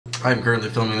I'm currently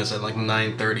filming this at like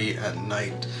 9:30 at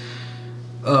night.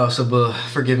 So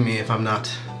forgive me if I'm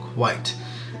not quite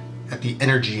at the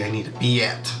energy I need to be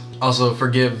at. Also,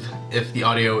 forgive if the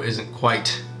audio isn't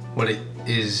quite what it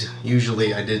is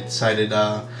usually. I decided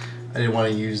I didn't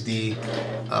want to use the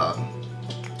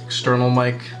external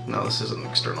mic. No, this isn't an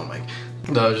external mic.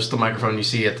 Just the microphone you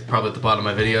see probably at the bottom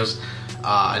of my videos.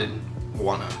 I didn't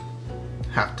want to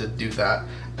have to do that.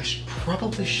 I should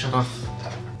probably shut off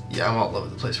that. Yeah, I'm all over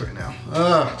the place right now.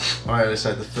 Alright, I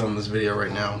decided to film this video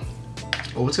right now.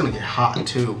 Oh, it's gonna get hot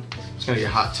too. It's gonna get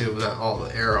hot too with all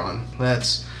the air on.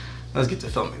 Let's get to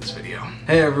filming this video.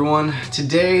 Hey everyone,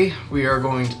 today we are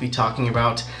going to be talking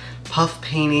about puff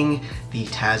painting the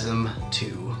TASM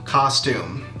 2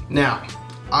 costume. Now,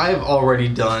 I've already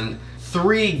done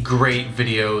 3 great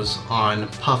videos on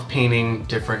puff painting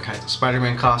different kinds of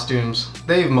Spider-Man costumes.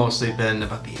 They've mostly been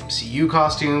about the MCU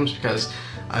costumes because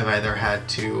I've either had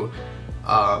to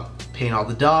paint all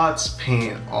the dots,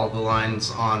 paint all the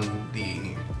lines on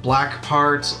the black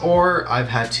parts, or I've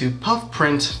had to puff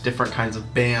print different kinds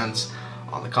of bands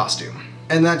on the costume.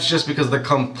 And that's just because the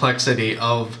complexity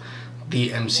of the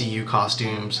MCU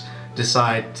costumes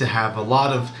decide to have a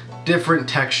lot of different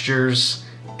textures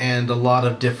and a lot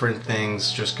of different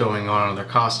things just going on in their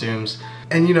costumes.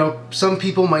 And you know, some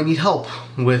people might need help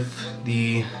with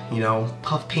the, you know,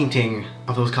 puff painting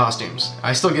of those costumes.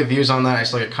 I still get views on that, I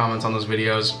still get comments on those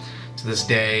videos to this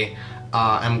day.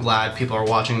 I'm glad people are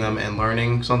watching them and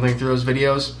learning something through those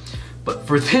videos. But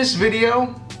for this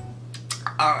video,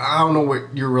 I don't know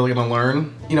what you're really gonna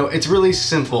learn. You know, it's really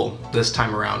simple this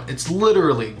time around. It's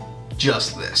literally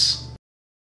just this.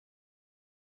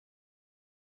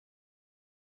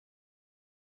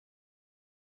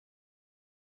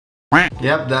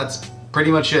 Yep, that's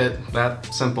pretty much it. That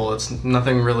simple. It's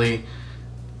nothing really,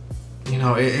 you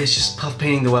know, it's just puff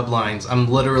painting the web lines. I'm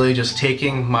literally just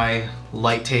taking my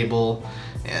light table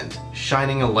and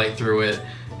shining a light through it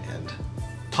and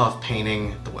puff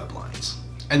painting the web lines.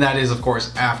 And that is, of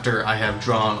course, after I have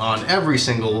drawn on every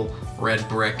single red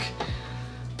brick.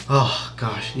 Oh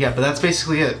gosh, yeah, but that's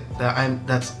basically it.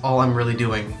 That's all I'm really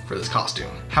doing for this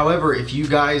costume. However, if you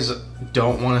guys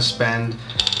don't want to spend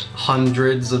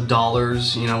hundreds of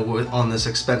dollars, you know, on this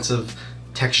expensive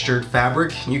textured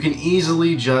fabric, you can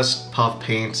easily just puff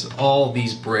paint all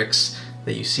these bricks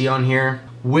that you see on here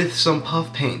with some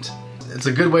puff paint. It's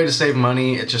a good way to save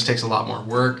money. It just takes a lot more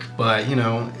work, but you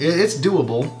know, it's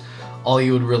doable. All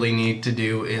you would really need to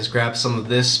do is grab some of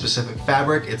this specific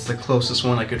fabric. It's the closest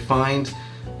one I could find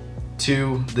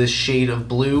to this shade of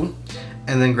blue,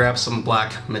 and then grab some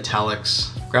black metallics.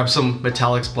 Grab some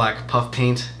metallics black puff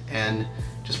paint and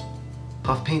just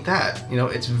puff paint that. You know,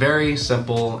 it's very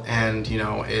simple, and you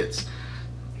know, it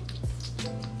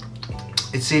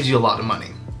saves you a lot of money,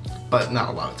 but not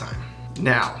a lot of time.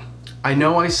 Now, I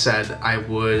know I said I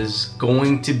was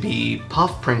going to be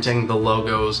puff printing the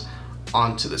logos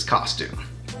onto this costume.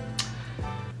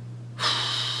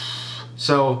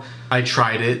 So I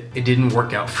tried it, it didn't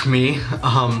work out for me.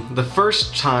 The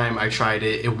first time I tried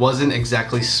it, it wasn't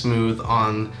exactly smooth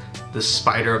on the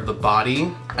spider of the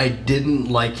body. I didn't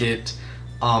like it.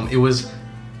 It was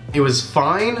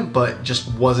fine, but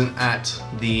just wasn't at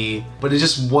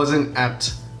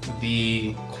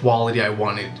the quality I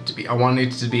wanted it to be. I wanted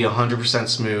it to be 100%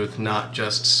 smooth, not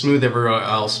just smooth everywhere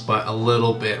else, but a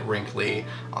little bit wrinkly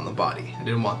on the body. I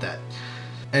didn't want that.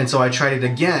 And so I tried it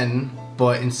again,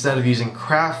 but instead of using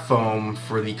craft foam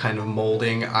for the kind of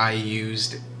molding, I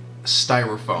used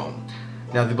styrofoam.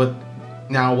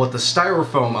 Now what the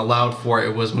styrofoam allowed for,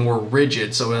 it was more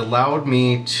rigid, so it allowed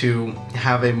me to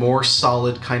have a more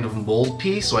solid kind of mold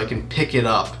piece so I can pick it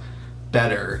up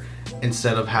better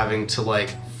instead of having to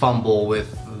like fumble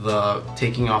with the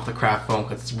taking off the craft foam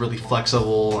because it's really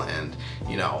flexible and,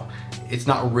 you know, it's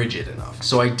not rigid enough.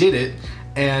 So I did it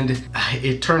and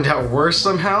it turned out worse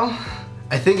somehow.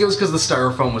 I think it was because the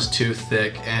styrofoam was too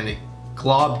thick and it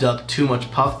globbed up too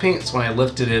much puff paint, so when I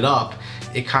lifted it up,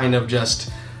 it kind of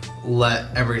just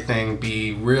let everything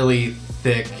be really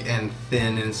thick and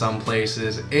thin in some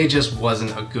places. It just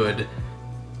wasn't a good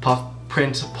puff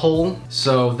print pull,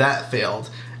 so that failed.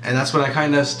 And that's when I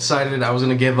kind of decided I was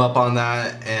gonna give up on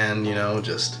that and, you know,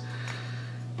 just,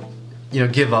 you know,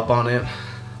 give up on it.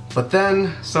 But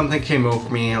then something came over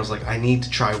me. I was like, I need to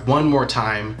try one more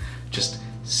time, just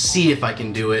see if I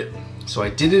can do it. So I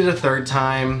did it a third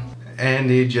time and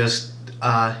it just,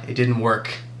 it didn't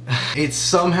work. It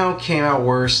somehow came out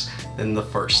worse than the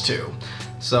first two.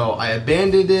 So I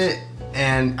abandoned it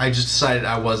and I just decided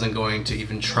I wasn't going to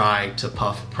even try to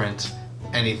puff print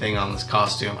anything on this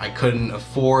costume. I couldn't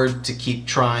afford to keep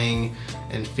trying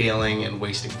and failing and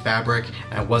wasting fabric.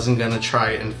 And I wasn't gonna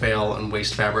try and fail and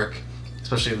waste fabric,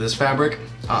 especially this fabric.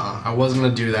 I wasn't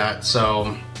gonna do that,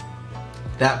 so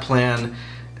that plan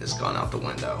has gone out the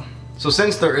window. So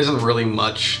since there isn't really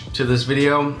much to this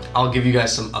video, I'll give you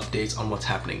guys some updates on what's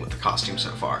happening with the costume so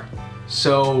far.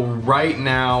 So right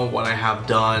now, what I have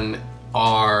done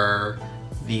are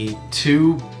the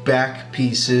 2 back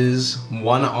pieces,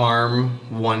 1 arm,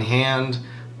 1 hand,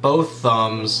 both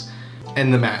thumbs,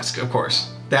 and the mask, of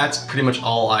course. That's pretty much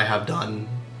all I have done.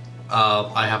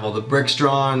 I have all the bricks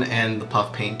drawn and the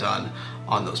puff paint done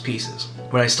on those pieces.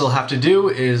 What I still have to do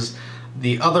is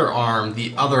the other arm,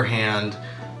 the other hand,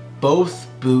 both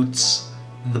boots,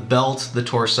 the belt, the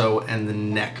torso, and the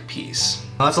neck piece.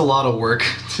 Now, that's a lot of work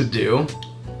to do,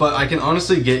 but I can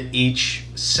honestly get each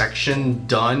section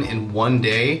done in one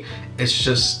day.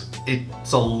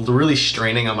 It's really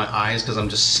straining on my eyes because I'm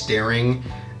just staring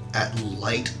at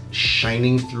light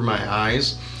shining through my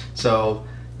eyes. So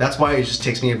that's why it just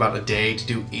takes me about a day to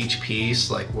do each piece,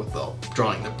 like with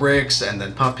drawing the bricks and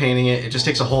then puff painting it. It just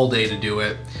takes a whole day to do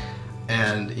it.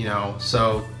 And you know,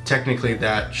 so technically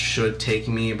that should take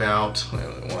me about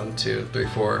 1, 2, 3,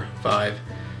 4, 5,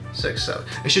 6, 7.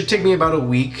 It should take me about a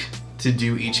week to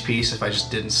do each piece if I just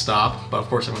didn't stop. But of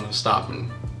course I'm gonna stop and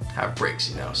have breaks,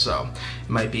 you know, so it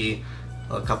might be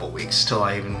a couple weeks till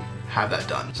I even have that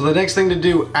done. So the next thing to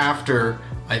do after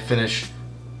I finish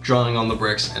drawing on the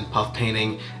bricks and puff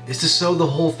painting is to sew the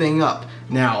whole thing up.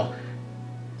 Now,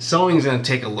 sewing is gonna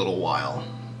take a little while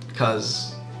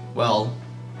because, well,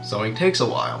 sewing takes a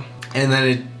while. And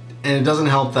then it doesn't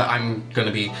help that I'm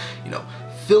gonna be, you know,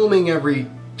 filming every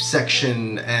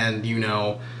section and, you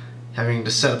know, having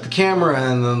to set up the camera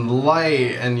and then the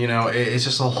light, and you know, it's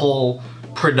just a whole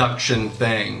production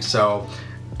thing. So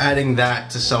adding that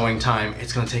to sewing time,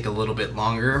 it's gonna take a little bit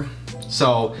longer.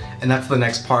 So, and that's the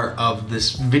next part of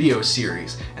this video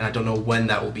series, and I don't know when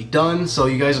that will be done, so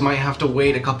you guys might have to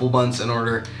wait a couple months in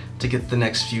order to get the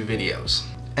next few videos.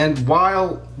 And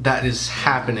while that is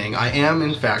happening, I am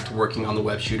in fact working on the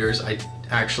web shooters. I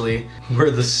actually, where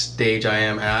the stage I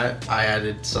am at, I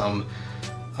added some,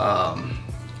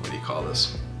 what do you call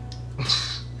this?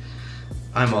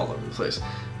 I'm all over the place.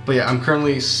 But yeah, I'm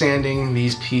currently sanding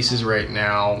these pieces right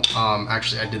now.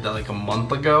 Actually, I did that like a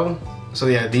month ago. So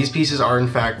yeah, these pieces are in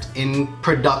fact in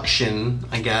production,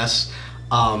 I guess.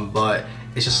 But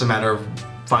it's just a matter of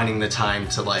finding the time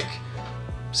to like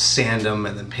sand them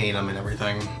and then paint them and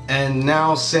everything. And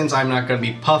now, since I'm not gonna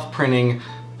be puff printing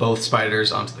both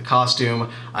spiders onto the costume,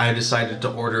 I decided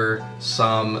to order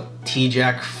some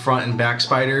T-Jack front and back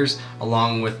spiders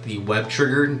along with the web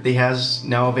trigger they has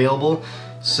now available.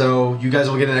 So you guys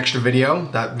will get an extra video.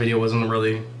 That video wasn't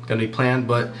really gonna be planned,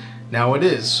 but now it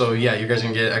is. So yeah, you guys are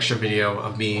gonna get an extra video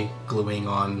of me gluing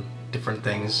on different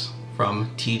things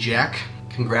from T-Jack.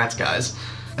 Congrats, guys.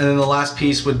 And then the last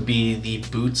piece would be the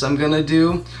boots I'm gonna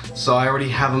do. So I already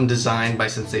have them designed by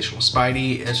Sensational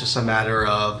Spidey. It's just a matter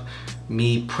of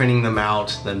me printing them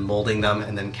out, then molding them,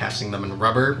 and then casting them in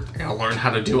rubber. I'm gonna learn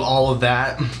how to do all of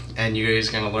that, and you guys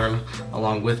are gonna learn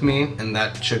along with me, and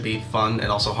that should be fun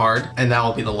and also hard. And that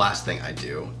will be the last thing I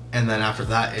do. And then after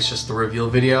that, it's just the reveal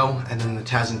video, and then the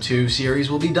Tazen 2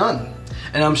 series will be done.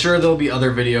 And I'm sure there'll be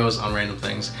other videos on random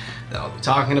things that I'll be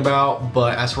talking about,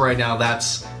 but as for right now,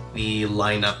 that's the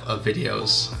lineup of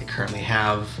videos I currently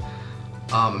have.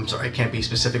 I'm sorry, I can't be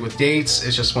specific with dates.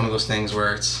 It's just one of those things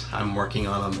where I'm working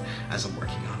on them as I'm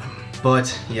working on them.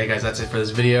 But yeah, guys, that's it for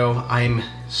this video. I'm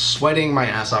sweating my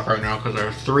ass off right now because there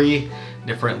are 3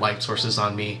 different light sources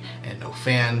on me and no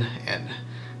fan, and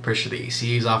pretty sure the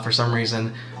AC is off for some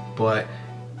reason. But,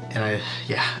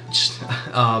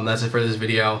 that's it for this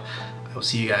video. I will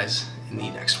see you guys in the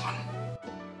next one.